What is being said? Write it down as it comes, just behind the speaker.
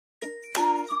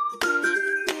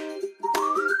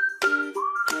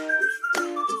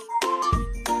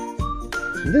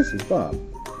This is Bob.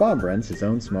 Bob runs his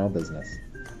own small business.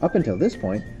 Up until this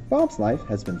point, Bob's life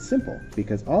has been simple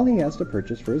because all he has to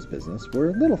purchase for his business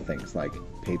were little things like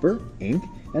paper, ink,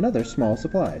 and other small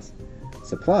supplies.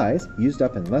 Supplies, used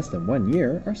up in less than 1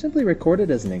 year, are simply recorded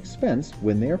as an expense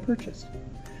when they are purchased.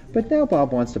 But now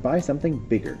Bob wants to buy something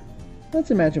bigger.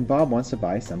 Let's imagine Bob wants to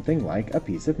buy something like a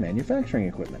piece of manufacturing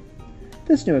equipment.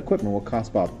 This new equipment will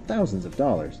cost Bob thousands of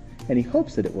dollars, and he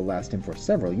hopes that it will last him for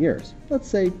several years, let's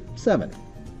say 7.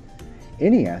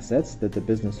 Any assets that the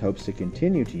business hopes to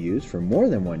continue to use for more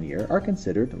than 1 year are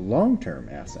considered long-term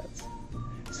assets.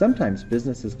 Sometimes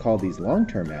businesses call these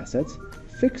long-term assets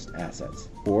fixed assets,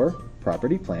 or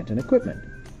property, plant, and equipment,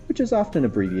 which is often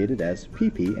abbreviated as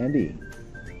PP&E.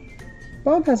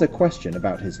 Bob has a question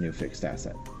about his new fixed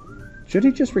asset. Should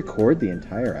he just record the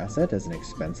entire asset as an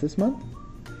expense this month?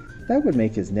 That would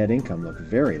make his net income look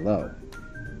very low.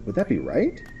 Would that be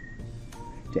right?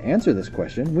 To answer this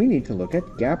question, we need to look at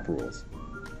GAAP rules.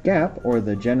 GAAP, or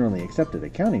the Generally Accepted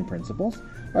Accounting Principles,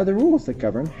 are the rules that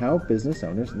govern how business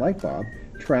owners like Bob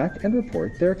track and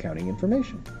report their accounting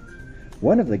information.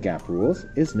 One of the GAAP rules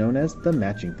is known as the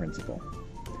matching principle.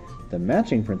 The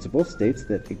matching principle states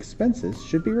that expenses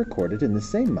should be recorded in the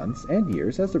same months and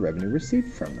years as the revenue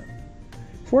received from them.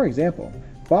 For example,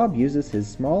 Bob uses his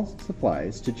small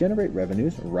supplies to generate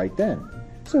revenues right then,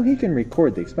 so he can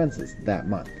record the expenses that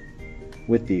month.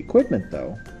 With the equipment,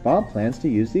 though, Bob plans to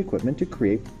use the equipment to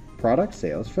create product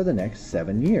sales for the next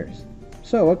 7 years.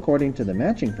 So, according to the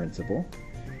matching principle,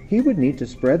 he would need to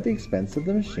spread the expense of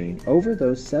the machine over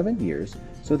those 7 years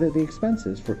so that the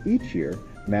expenses for each year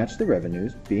match the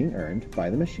revenues being earned by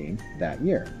the machine that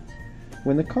year.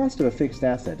 When the cost of a fixed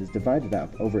asset is divided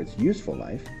up over its useful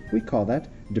life, we call that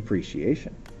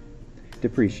depreciation.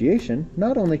 Depreciation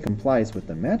not only complies with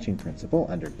the matching principle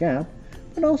under GAAP,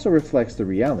 but also reflects the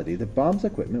reality that Bob's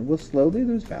equipment will slowly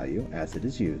lose value as it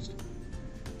is used.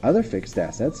 Other fixed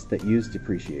assets that use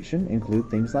depreciation include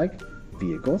things like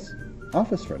vehicles,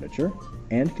 office furniture,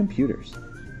 and computers.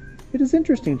 It is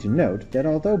interesting to note that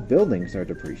although buildings are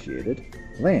depreciated,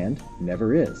 land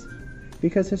never is,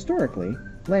 because historically,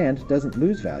 land doesn't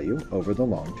lose value over the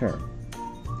long term.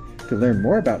 To learn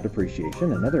more about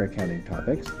depreciation and other accounting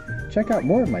topics, check out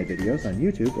more of my videos on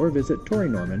YouTube or visit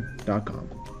ToryNorman.com.